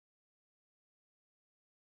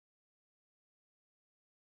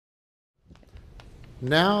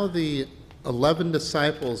Now the 11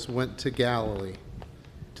 disciples went to Galilee,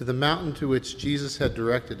 to the mountain to which Jesus had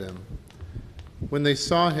directed him. When they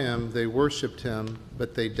saw him, they worshipped him,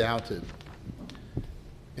 but they doubted.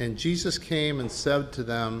 And Jesus came and said to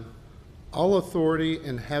them, "All authority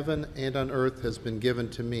in heaven and on earth has been given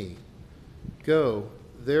to me. Go,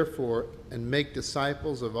 therefore, and make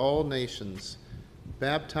disciples of all nations,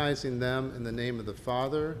 baptizing them in the name of the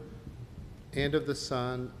Father, and of the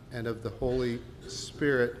Son, and of the Holy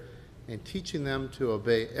Spirit, and teaching them to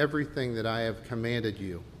obey everything that I have commanded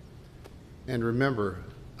you. And remember,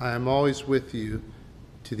 I am always with you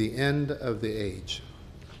to the end of the age."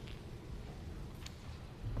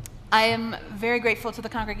 I am very grateful to the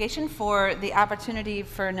congregation for the opportunity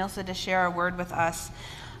for Nilsa to share a word with us.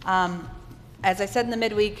 As I said in the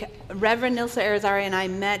midweek, Reverend Nilsa Irizarry and I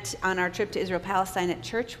met on our trip to Israel-Palestine at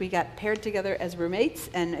church. We got paired together as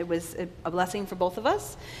roommates, and it was a blessing for both of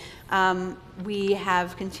us. We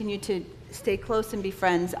have continued to stay close and be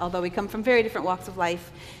friends, although we come from very different walks of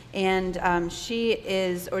life. And she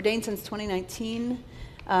is ordained since 2019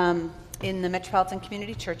 in the Metropolitan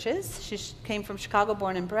Community Churches. She came from Chicago,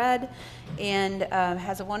 born and bred, and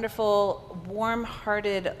has a wonderful,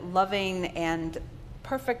 warm-hearted, loving, and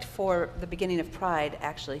perfect for the beginning of Pride,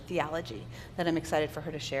 actually, theology that I'm excited for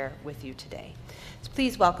her to share with you today. So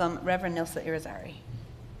please welcome Reverend Nilsa Irizarry.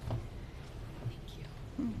 Thank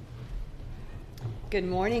you. Good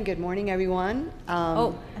morning, everyone.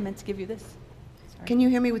 I meant to give you this. Sorry. Can you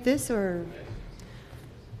hear me with this, or?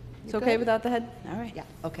 It's okay without the head? All right. Yeah,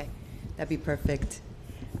 okay. That'd be perfect.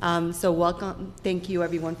 So welcome, thank you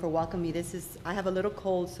everyone for welcoming me. I have a little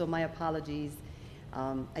cold, so my apologies.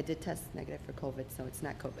 I did test negative for COVID, so it's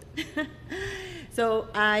not COVID. So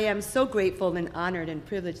I am so grateful and honored and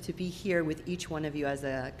privileged to be here with each one of you as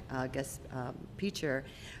a guest preacher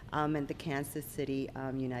at the Kansas City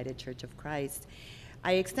United Church of Christ.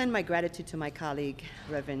 I extend my gratitude to my colleague,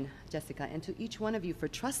 Reverend Jessica, and to each one of you for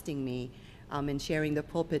trusting me in sharing the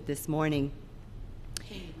pulpit this morning.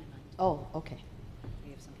 Oh, okay.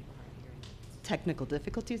 We have some people hard of hearing. Technical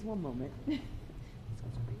difficulties, one moment.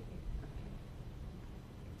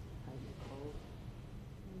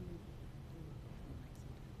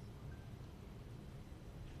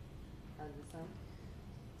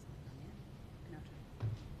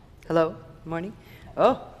 Hello, morning.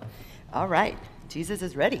 Oh, all right. Jesus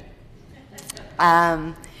is ready.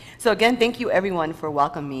 So again, thank you everyone for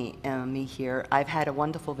welcoming me here. I've had a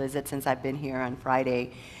wonderful visit since I've been here on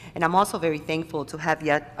Friday, and I'm also very thankful to have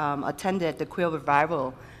attended the Quail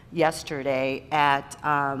Revival yesterday at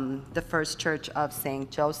the First Church of St.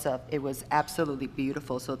 Joseph. It was absolutely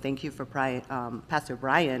beautiful, so thank you for Pastor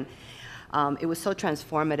Brian. It was so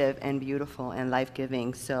transformative and beautiful and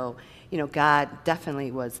life-giving. So, you know, God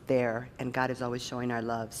definitely was there, and God is always showing our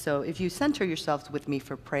love. So if you center yourselves with me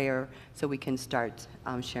for prayer so we can start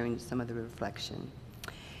sharing some of the reflection.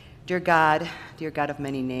 Dear God of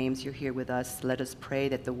many names, you're here with us. Let us pray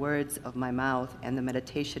that the words of my mouth and the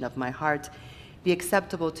meditation of my heart be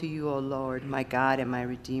acceptable to you, O Lord, my God and my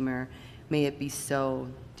Redeemer. May it be so,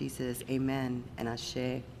 Jesus. Amen and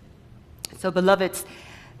Ashe. So, beloveds,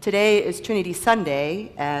 today is Trinity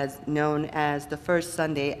Sunday, as known as the first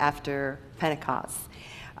Sunday after Pentecost,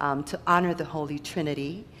 to honor the Holy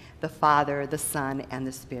Trinity, the Father, the Son, and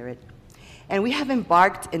the Spirit. And we have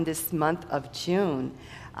embarked in this month of June.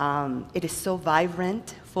 It is so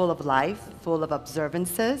vibrant, full of life, full of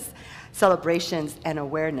observances, celebrations, and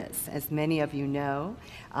awareness. As many of you know,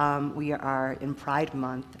 we are in Pride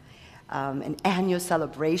Month, an annual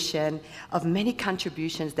celebration of many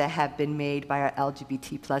contributions that have been made by our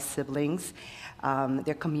LGBT plus siblings,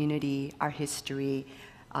 their community, our history,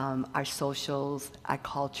 our socials, our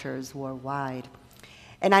cultures worldwide.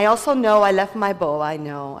 And I also know I left my bow,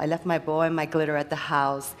 I left my bow and my glitter at the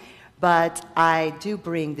house, but I do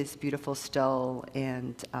bring this beautiful stole,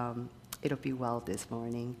 and it'll be well this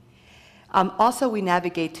morning. Also, we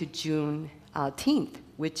navigate to June 10th,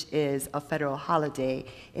 which is a federal holiday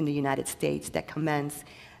in the United States that commends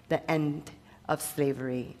the end of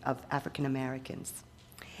slavery of African Americans.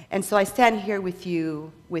 And so I stand here with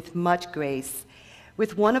you with much grace,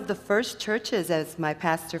 with one of the first churches, as my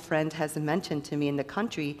pastor friend has mentioned to me, in the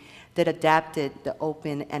country that adapted the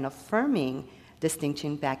open and affirming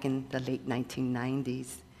distinction back in the late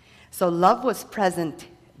 1990s. So love was present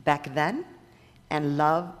back then, and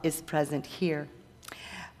love is present here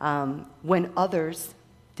when others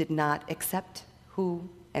did not accept who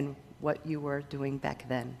and what you were doing back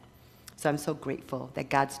then. So I'm so grateful that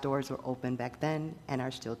God's doors were open back then and are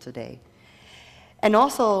still today. And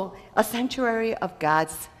also a sanctuary of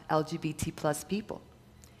God's LGBT plus people,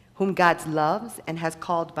 whom God loves and has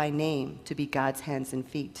called by name to be God's hands and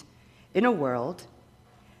feet. In a world,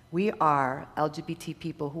 we are LGBT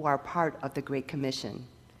people who are part of the Great Commission.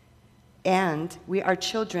 And we are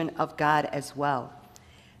children of God as well.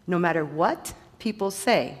 No matter what people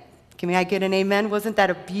say. Can I get an amen? Wasn't that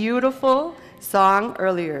a beautiful song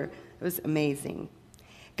earlier? It was amazing.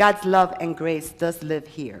 God's love and grace does live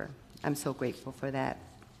here. I'm so grateful for that.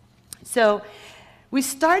 So, we're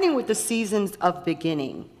starting with the seasons of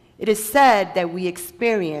beginning. It is said that we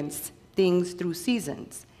experience things through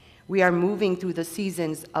seasons. We are moving through the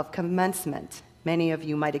seasons of commencement. Many of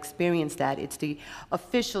you might experience that. It's the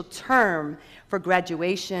official term for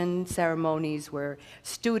graduation ceremonies where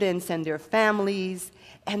students and their families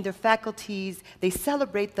and their faculties, they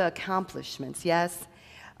celebrate the accomplishments, yes?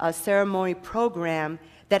 A ceremony program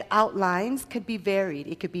that outlines could be varied.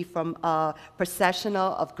 It could be from a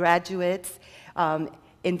processional of graduates,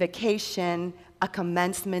 invocation, a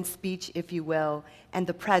commencement speech, if you will, and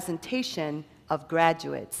the presentation of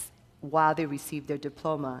graduates while they receive their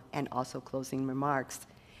diploma, and also closing remarks.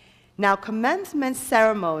 Now, commencement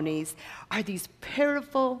ceremonies are these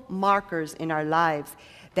pivotal markers in our lives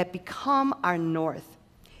that become our north,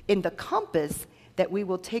 in the compass that we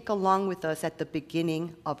will take along with us at the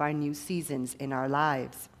beginning of our new seasons in our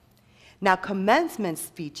lives. Now, commencement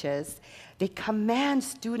speeches, they command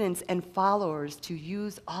students and followers to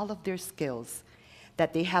use all of their skills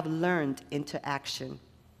that they have learned into action.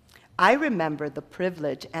 I remember the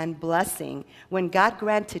privilege and blessing when God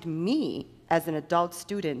granted me, as an adult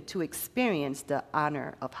student, to experience the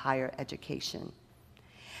honor of higher education.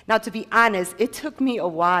 Now, to be honest, it took me a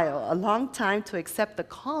while, a long time, to accept the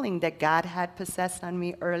calling that God had possessed on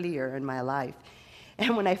me earlier in my life.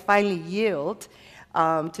 And when I finally yielded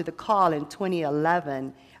to the call in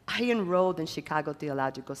 2011, I enrolled in Chicago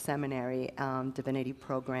Theological Seminary divinity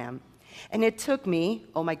program. And it took me,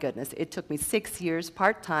 oh my goodness, it took me 6 years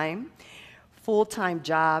part-time, full-time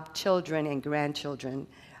job, children and grandchildren,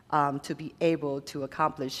 to be able to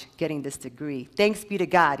accomplish getting this degree. Thanks be to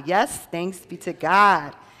God. Yes, thanks be to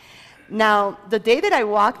God. Now, the day that I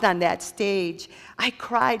walked on that stage, I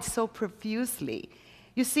cried so profusely.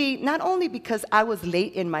 You see, not only because I was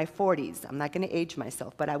late in my 40s, I'm not going to age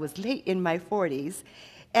myself, but I was late in my 40s,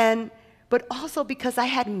 but also because I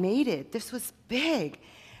had made it. This was big.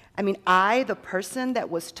 I mean, the person that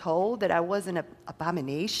was told that I was an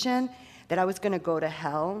abomination, that I was going to go to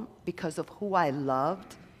hell because of who I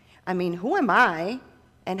loved. I mean, who am I,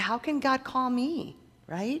 and how can God call me,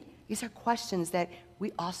 right? These are questions that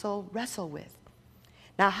we also wrestle with.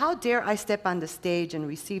 Now, how dare I step on the stage and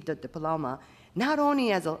receive the diploma, not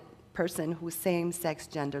only as a person who's same-sex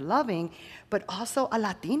gender loving, but also a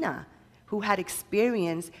Latina who had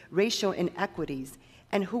experienced racial inequities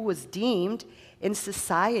and who was deemed in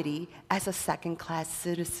society as a second-class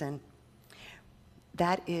citizen.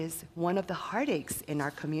 That is one of the heartaches in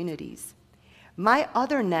our communities. My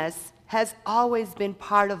otherness has always been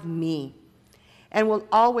part of me and will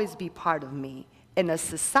always be part of me in a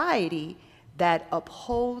society that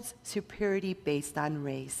upholds superiority based on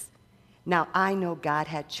race. Now, I know God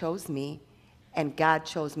had chose me, and God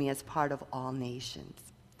chose me as part of all nations.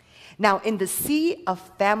 Now, in the sea of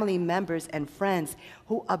family members and friends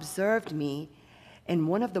who observed me in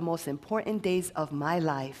one of the most important days of my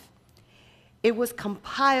life, it was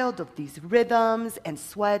compiled of these rhythms and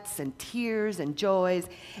sweats and tears and joys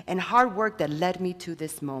and hard work that led me to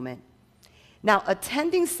this moment. Now,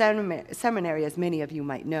 attending seminary, as many of you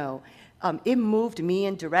might know, it moved me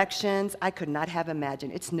in directions I could not have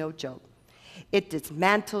imagined. It's no joke. It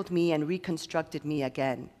dismantled me and reconstructed me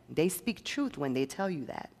again. They speak truth when they tell you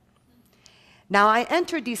that. Now, I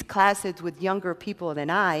entered these classes with younger people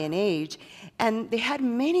than I in age, and they had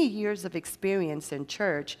many years of experience in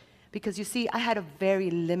church because, you see, I had a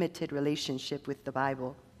very limited relationship with the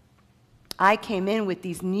Bible. I came in with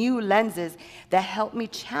these new lenses that helped me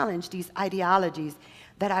challenge these ideologies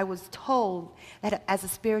that I was told that as a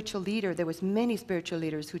spiritual leader, there was many spiritual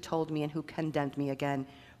leaders who told me and who condemned me again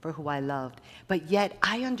for who I loved. But yet,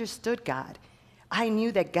 I understood God. I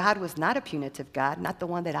knew that God was not a punitive God, not the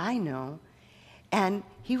one that I know, and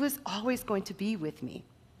he was always going to be with me.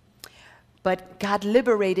 But God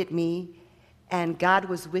liberated me, and God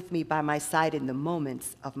was with me by my side in the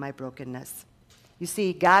moments of my brokenness. You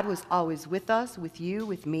see, God was always with us, with you,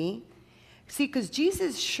 with me. See, because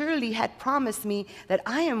Jesus surely had promised me that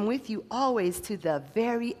I am with you always to the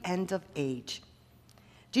very end of age.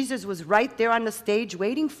 Jesus was right there on the stage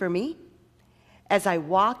waiting for me as I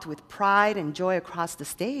walked with pride and joy across the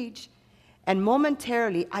stage. And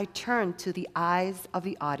momentarily, I turned to the eyes of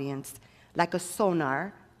the audience like a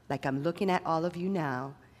sonar, like I'm looking at all of you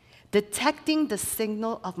now, detecting the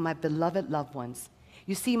signal of my beloved loved ones.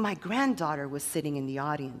 You see, my granddaughter was sitting in the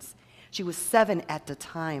audience. She was 7 at the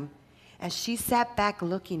time, and she sat back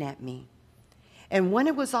looking at me. And when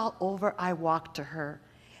it was all over, I walked to her,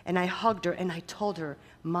 and I hugged her, and I told her,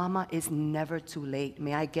 Mama, it's never too late.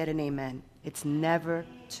 May I get an amen? It's never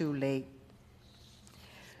too late.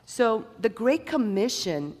 So the Great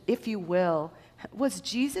Commission, if you will, was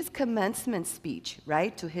Jesus' commencement speech,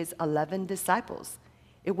 right, to his 11 disciples.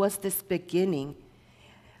 It was this beginning.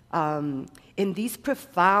 In these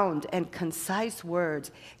profound and concise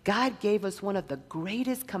words, God gave us one of the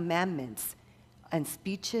greatest commandments and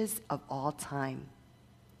speeches of all time.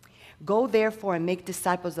 Go therefore and make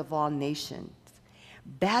disciples of all nations,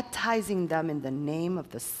 baptizing them in the name of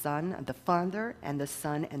the Son, of the Father, and the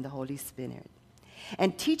Son, and the Holy Spirit,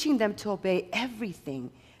 and teaching them to obey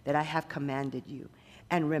everything that I have commanded you.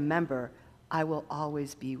 And remember, I will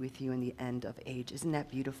always be with you in the end of age. Isn't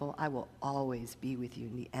that beautiful? I will always be with you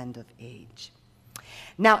in the end of age.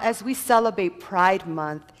 Now, as we celebrate Pride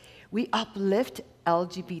Month, we uplift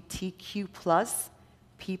LGBTQ plus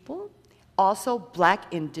people, also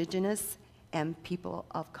Black, Indigenous, and people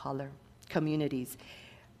of color communities,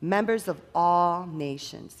 members of all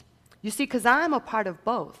nations. You see, because I'm a part of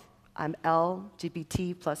both. I'm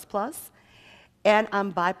LGBT++, and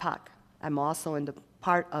I'm BIPOC. I'm also in the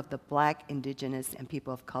part of the Black, Indigenous, and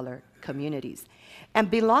people of color communities. And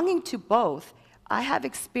belonging to both, I have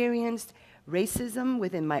experienced racism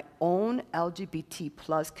within my own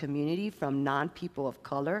LGBT+ community from non-people of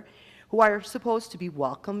color who are supposed to be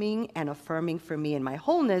welcoming and affirming for me in my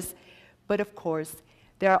wholeness, but of course,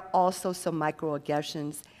 there are also some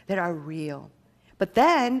microaggressions that are real. But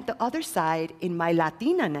then, the other side, in my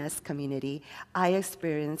Latina-ness community, I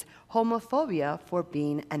experience homophobia for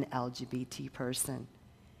being an LGBT person.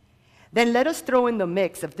 Then let us throw in the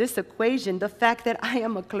mix of this equation the fact that I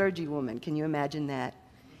am a clergy woman. Can you imagine that?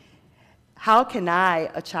 How can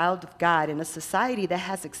I, a child of God in a society that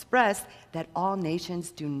has expressed that all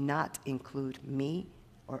nations do not include me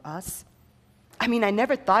or us? I mean, I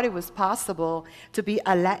never thought it was possible to be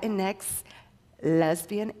a Latinx,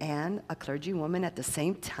 lesbian, and a clergy woman at the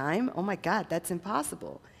same time. Oh my God, that's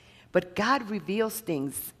impossible. But God reveals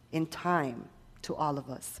things in time to all of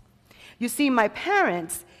us. You see, my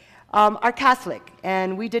parents are Catholic,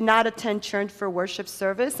 and we did not attend church for worship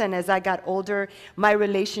service, and as I got older, my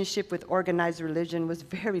relationship with organized religion was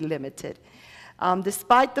very limited.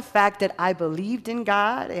 Despite the fact that I believed in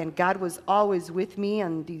God, and God was always with me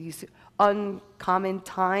in these uncommon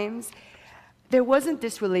times, there wasn't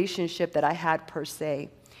this relationship that I had per se.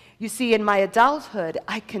 You see, in my adulthood,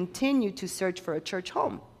 I continued to search for a church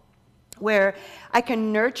home where I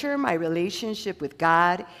can nurture my relationship with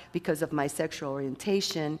God because of my sexual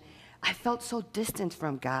orientation. I felt so distant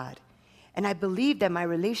from God, and I believed that my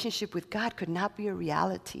relationship with God could not be a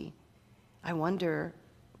reality. I wonder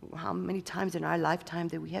how many times in our lifetime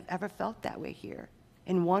that we have ever felt that way here,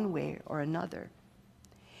 in one way or another.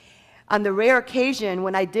 On the rare occasion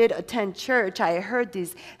when I did attend church, I heard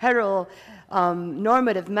these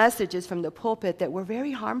heteronormative messages from the pulpit that were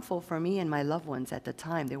very harmful for me and my loved ones at the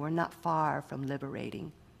time. They were not far from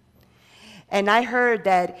liberating. And I heard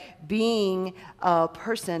that being a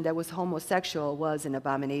person that was homosexual was an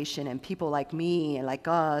abomination, and people like me and like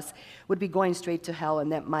us would be going straight to hell,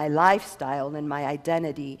 and that my lifestyle and my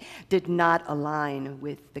identity did not align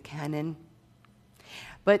with the canon.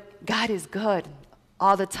 But God is good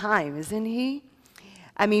all the time, isn't he?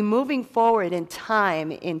 I mean, moving forward in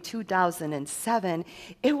time in 2007,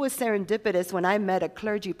 it was serendipitous when I met a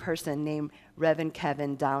clergy person named Reverend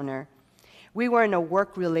Kevin Downer. We were in a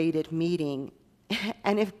work-related meeting,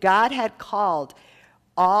 and if God had called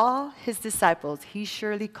all his disciples, he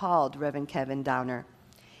surely called Reverend Kevin Downer.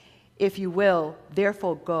 If you will,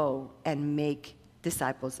 therefore go and make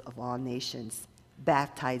disciples of all nations,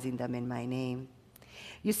 baptizing them in my name.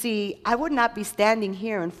 You see, I would not be standing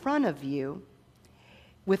here in front of you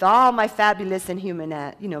with all my fabulous and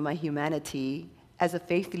my humanity as a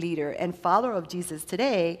faith leader and follower of Jesus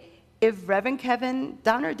today if Reverend Kevin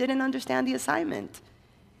Downer didn't understand the assignment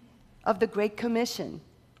of the Great Commission.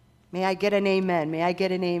 May I get an amen? May I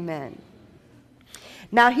get an amen?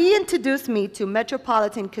 Now, he introduced me to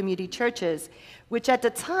metropolitan community churches, which at the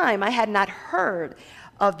time I had not heard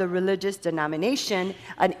of the religious denomination,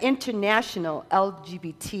 an international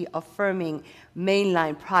LGBT-affirming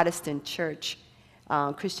mainline Protestant church,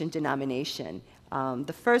 Christian denomination.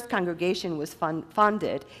 The first congregation was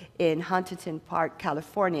founded in Huntington Park,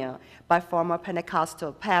 California, by former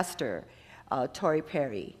Pentecostal pastor Torrey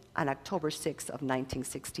Perry on October 6th of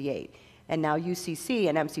 1968. And now UCC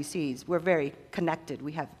and MCCs, we're very connected.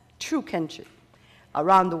 We have true kinship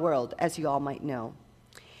around the world, as you all might know.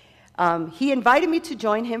 He invited me to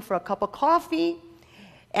join him for a cup of coffee,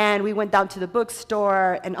 and we went down to the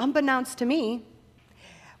bookstore, and unbeknownst to me,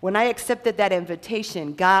 when I accepted that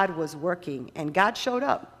invitation, God was working, and God showed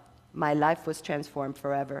up. My life was transformed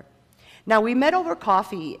forever. Now, we met over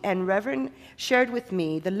coffee, and Reverend shared with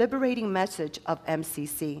me the liberating message of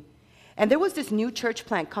MCC. And there was this new church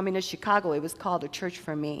plant coming to Chicago. It was called A Church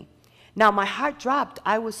for Me. Now, my heart dropped.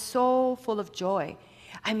 I was so full of joy.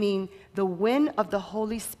 I mean, the wind of the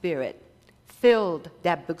Holy Spirit filled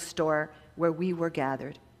that bookstore where we were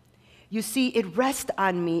gathered. You see, it rested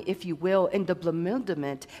on me, if you will, in the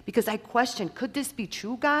bewilderment, because I questioned, could this be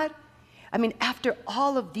true, God? I mean, after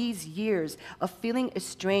all of these years of feeling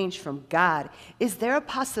estranged from God, is there a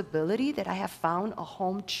possibility that I have found a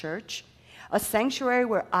home church, a sanctuary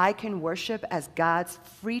where I can worship as God's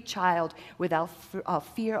free child without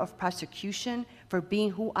fear of persecution for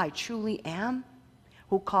being who I truly am,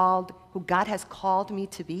 who God has called me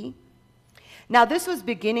to be? Now, this was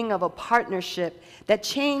beginning of a partnership that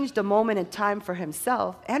changed the moment in time for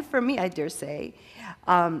himself, and for me, I dare say.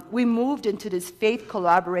 We moved into this faith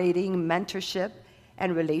collaborating mentorship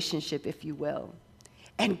and relationship, if you will.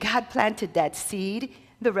 And God planted that seed.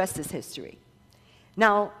 The rest is history.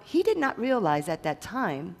 Now, he did not realize at that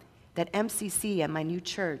time that MCC and my new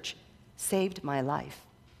church saved my life.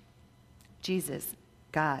 Jesus,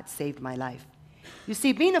 God, saved my life. You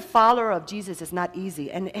see, being a follower of Jesus is not easy,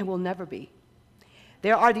 and it will never be.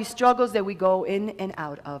 There are these struggles that we go in and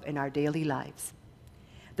out of in our daily lives.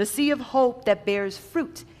 The sea of hope that bears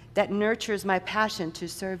fruit, that nurtures my passion to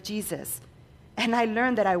serve Jesus. And I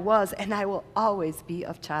learned that I was, and I will always be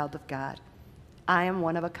a child of God. I am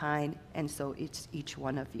one of a kind, and so is each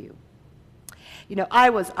one of you. You know, I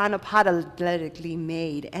was unapologetically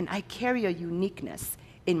made, and I carry a uniqueness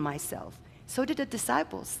in myself. So did the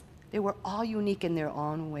disciples. They were all unique in their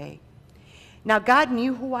own way. Now, God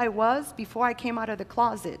knew who I was before I came out of the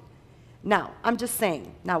closet. Now, I'm just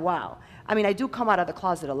saying, now, wow. I mean, I do come out of the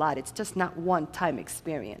closet a lot. It's just not one-time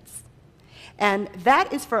experience. And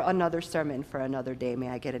that is for another sermon for another day. May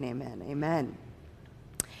I get an amen? Amen.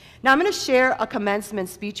 Now, I'm going to share a commencement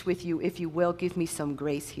speech with you, if you will. Give me some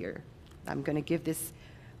grace here. I'm going to give this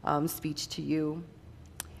speech to you.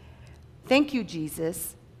 Thank you,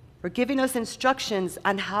 Jesus, for giving us instructions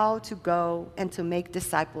on how to go and to make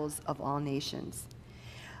disciples of all nations.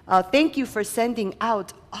 Thank you for sending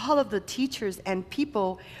out all of the teachers and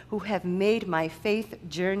people who have made my faith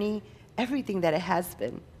journey everything that it has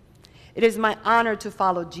been. It is my honor to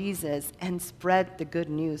follow Jesus and spread the good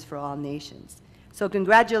news for all nations. So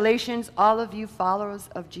congratulations, all of you followers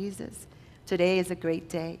of Jesus. Today is a great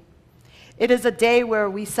day. It is a day where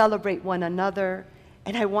we celebrate one another,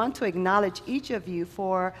 and I want to acknowledge each of you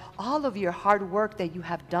for all of your hard work that you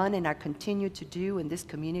have done and are continue to do in this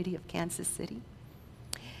community of Kansas City.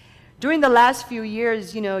 During the last few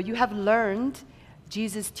years, you know, you have learned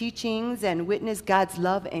Jesus' teachings and witnessed God's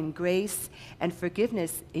love and grace and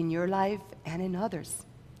forgiveness in your life and in others.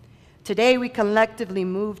 Today, we collectively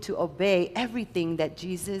move to obey everything that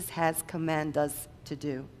Jesus has commanded us to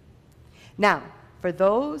do. Now, for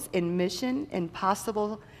those in Mission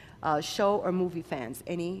Impossible show or movie fans,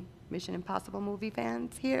 any Mission Impossible movie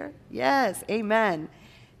fans here? Yes, amen.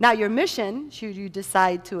 Now, your mission, should you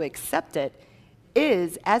decide to accept it,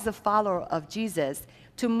 is, as a follower of Jesus,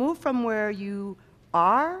 to move from where you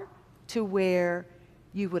are to where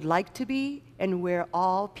you would like to be and where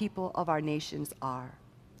all people of our nations are.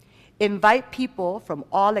 Invite people from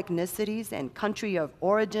all ethnicities and country of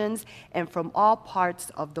origins and from all parts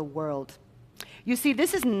of the world. You see,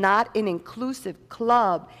 this is not an inclusive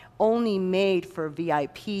club only made for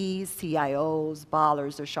VIPs, CIOs,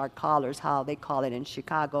 ballers, or shark callers, how they call it in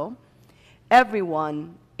Chicago.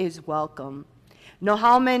 Everyone is welcome. No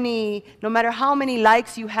matter how many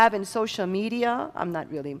likes you have in social media, I'm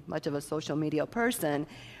not really much of a social media person,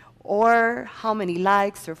 or how many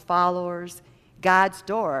likes or followers, God's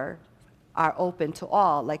door are open to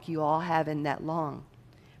all, like you all have in that long.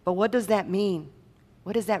 But what does that mean?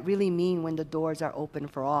 What does that really mean when the doors are open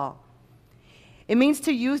for all? It means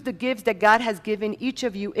to use the gifts that God has given each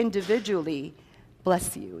of you individually,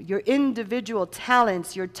 bless you, your individual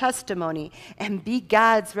talents, your testimony, and be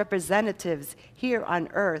God's representatives here on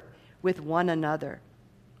earth with one another.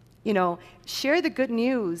 You know, share the good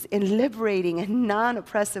news in liberating and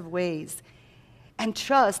non-oppressive ways, and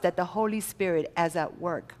trust that the Holy Spirit is at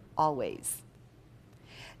work always.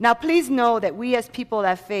 Now, please know that we as people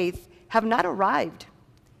of faith have not arrived.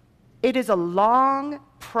 It is a long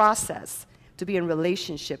process to be in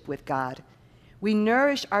relationship with God. We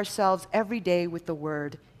nourish ourselves every day with the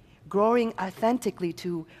Word. growing authentically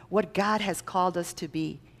to what God has called us to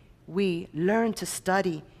be. We learn to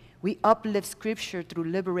study. We uplift Scripture through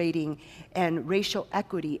liberating and racial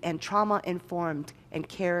equity and trauma-informed and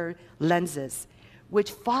care lenses,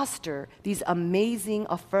 which foster these amazing,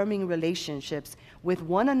 affirming relationships with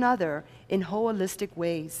one another in holistic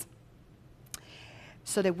ways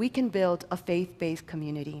so that we can build a faith-based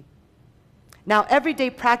community. Now,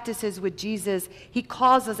 everyday practices with Jesus, he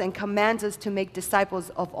calls us and commands us to make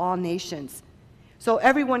disciples of all nations, so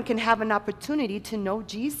everyone can have an opportunity to know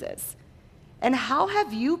Jesus. And how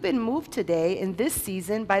have you been moved today in this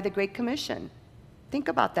season by the Great Commission? Think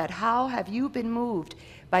about that. How have you been moved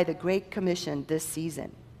by the Great Commission this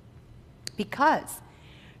season? Because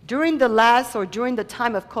during the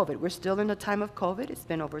time of COVID, we're still in the time of COVID, it's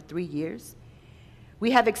been over 3 years,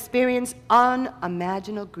 we have experienced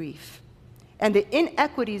unimaginable grief. And the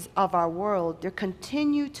inequities of our world, they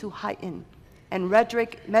continue to heighten. And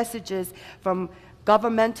rhetoric messages from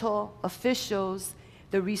governmental officials,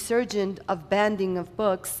 the resurgence of banning of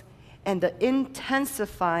books, and the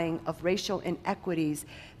intensifying of racial inequities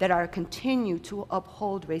that are continue to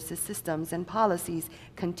uphold racist systems and policies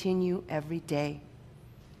continue every day.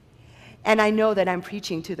 And I know that I'm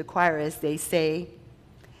preaching to the choir, as they say.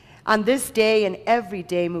 On this day and every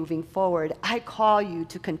day moving forward, I call you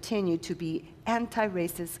to continue to be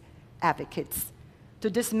anti-racist advocates,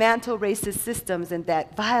 to dismantle racist systems and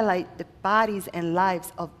that violate the bodies and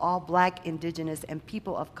lives of all Black, Indigenous, and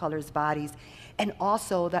people of color's bodies, and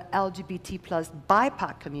also the LGBT plus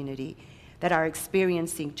BIPOC community that are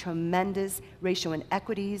experiencing tremendous racial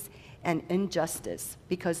inequities and injustice,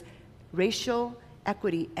 because racial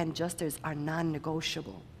equity and justice are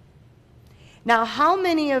non-negotiable. Now, how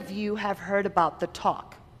many of you have heard about the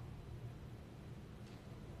talk?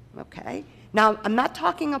 Okay. Now, I'm not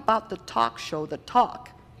talking about the talk show, the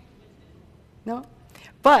talk. No?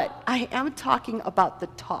 But I am talking about the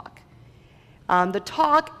talk. The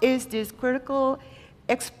talk is this critical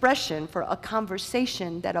expression for a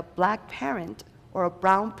conversation that a Black parent or a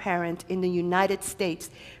brown parent in the United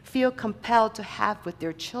States feel compelled to have with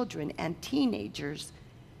their children and teenagers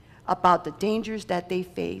about the dangers that they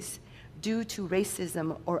face due to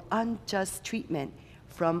racism or unjust treatment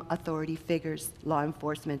from authority figures, law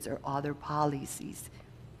enforcement, or other policies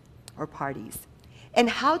or parties, and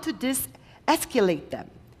how to de-escalate them.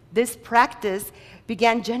 This practice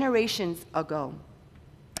began generations ago,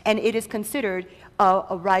 and it is considered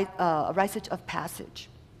a rite of passage.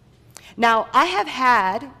 Now, I have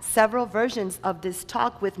had several versions of this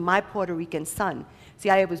talk with my Puerto Rican son.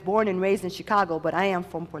 See, I was born and raised in Chicago, but I am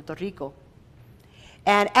from Puerto Rico.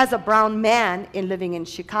 And as a brown man living in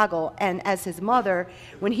Chicago, and as his mother,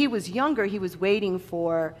 when he was younger, he was waiting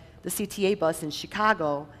for the CTA bus in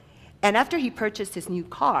Chicago. And after he purchased his new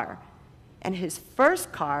car, and his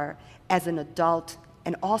first car as an adult,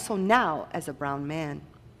 and also now as a brown man,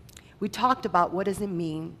 we talked about what does it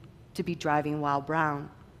mean to be driving while brown.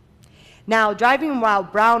 Now, driving while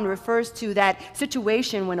brown refers to that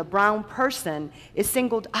situation when a brown person is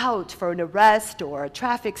singled out for an arrest or a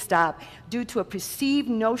traffic stop due to a perceived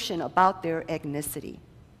notion about their ethnicity.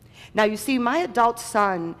 Now, you see, my adult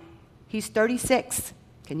son, he's 36.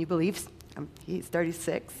 Can you believe he's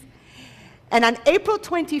 36? And on April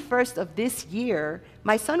 21st of this year,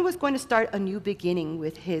 my son was going to start a new beginning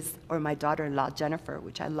with his or my daughter-in-law, Jennifer,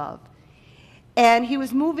 which I love. And he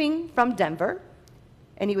was moving from Denver,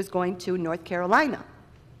 and he was going to North Carolina.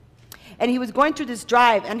 And he was going through this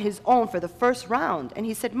drive on his own for the first round. And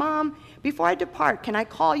he said, "Mom, before I depart, can I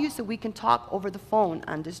call you so we can talk over the phone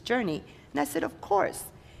on this journey?" And I said, "Of course."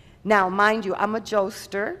 Now, mind you, I'm a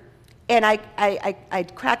jokester, and I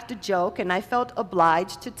cracked a joke, and I felt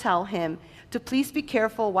obliged to tell him to please be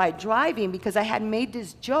careful while driving, because I had made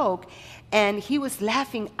this joke, and he was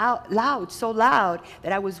laughing out loud, so loud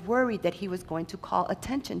that I was worried that he was going to call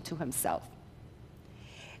attention to himself.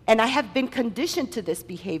 And I have been conditioned to this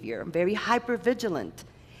behavior. I'm very hypervigilant.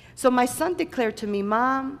 So my son declared to me,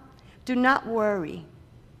 "Mom, do not worry.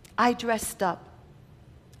 I dressed up.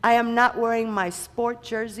 I am not wearing my sport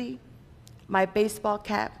jersey, my baseball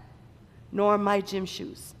cap, nor my gym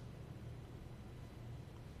shoes."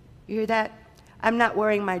 You hear that? I'm not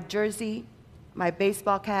wearing my jersey, my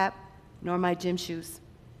baseball cap, nor my gym shoes.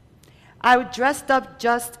 I dressed up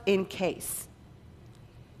just in case.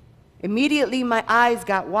 Immediately, my eyes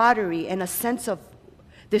got watery, and a sense of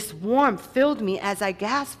this warmth filled me as I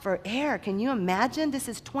gasped for air. Can you imagine? This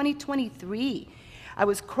is 2023. I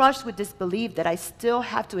was crushed with this belief that I still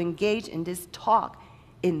have to engage in this talk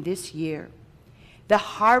in this year. The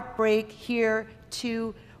heartbreak here,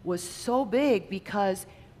 too, was so big because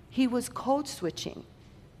he was code switching.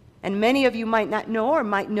 And many of you might not know or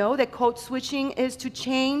might know that code switching is to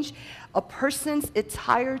change a person's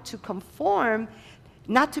attire to conform,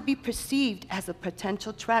 not to be perceived as a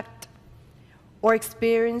potential threat, or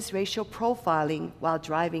experience racial profiling while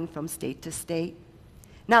driving from state to state.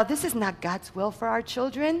 Now, this is not God's will for our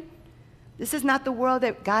children. This is not the world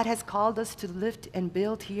that God has called us to lift and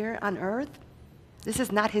build here on earth. This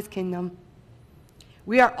is not his kingdom.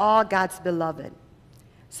 We are all God's beloved.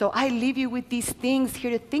 So I leave you with these things here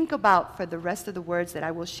to think about for the rest of the words that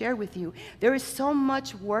I will share with you. There is so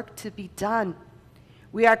much work to be done.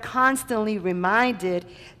 We are constantly reminded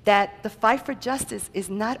that the fight for justice is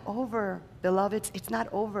not over, beloveds. It's not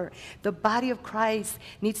over. The body of Christ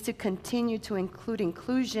needs to continue to include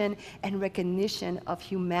inclusion and recognition of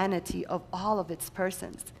humanity of all of its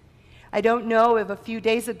persons. I don't know if a few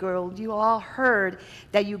days ago you all heard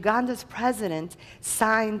that Uganda's president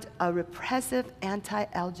signed a repressive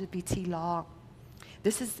anti-LGBT law.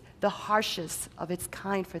 This is the harshest of its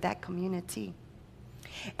kind for that community.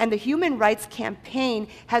 And the Human Rights Campaign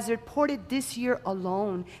has reported this year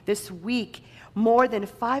alone, this week, more than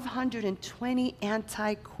 520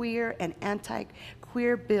 anti-queer and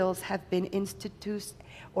anti-queer bills have been introduced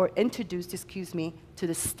to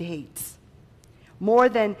the states. More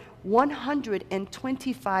than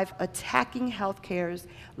 125 attacking health care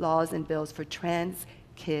laws and bills for trans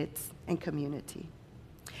kids and community.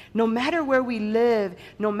 No matter where we live,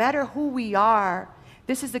 no matter who we are,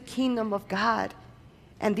 this is the kingdom of God.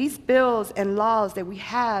 And these bills and laws that we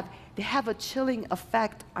have, they have a chilling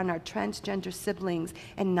effect on our transgender siblings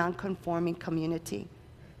and non-conforming community.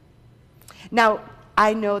 Now,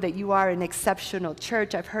 I know that you are an exceptional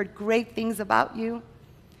church. I've heard great things about you.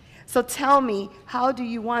 So tell me, how do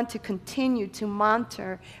you want to continue to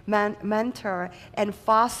mentor and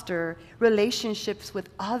foster relationships with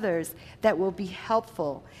others that will be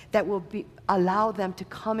helpful, that will allow them to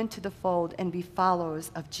come into the fold and be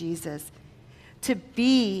followers of Jesus, to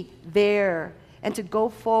be there and to go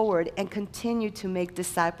forward and continue to make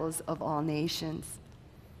disciples of all nations?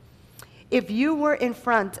 If you were in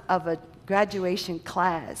front of a graduation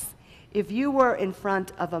class, if you were in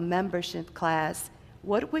front of a membership class,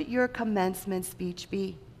 what would your commencement speech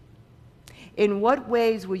be? In what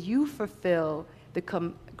ways will you fulfill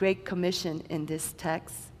the Great Commission in this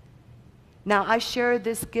text? Now, I share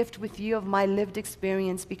this gift with you of my lived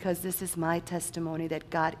experience because this is my testimony that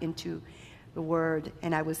got into the Word,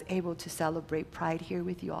 and I was able to celebrate Pride here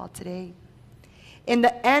with you all today. In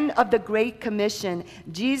the end of the Great Commission,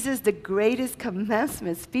 Jesus, the greatest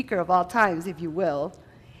commencement speaker of all times, if you will,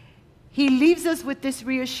 he leaves us with this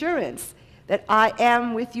reassurance that I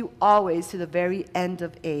am with you always to the very end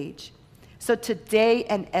of age. So today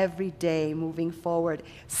and every day moving forward,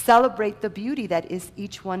 celebrate the beauty that is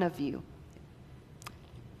each one of you.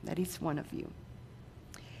 That is one of you.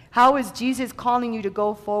 How is Jesus calling you to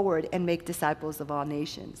go forward and make disciples of all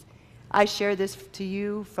nations? I share this to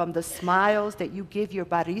you from the smiles that you give your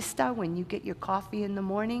barista when you get your coffee in the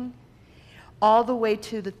morning, all the way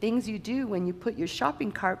to the things you do when you put your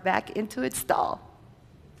shopping cart back into its stall.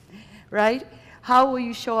 Right? How will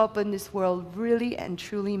you show up in this world really and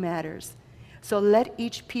truly matters. So let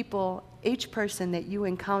each person that you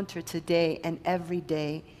encounter today and every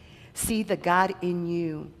day see the God in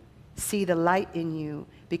you, see the light in you,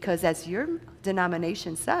 because as your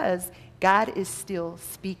denomination says, God is still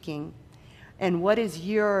speaking. And what is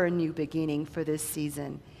your new beginning for this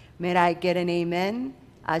season? May I get an amen,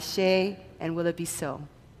 ashe, and will it be so?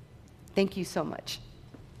 Thank you so much.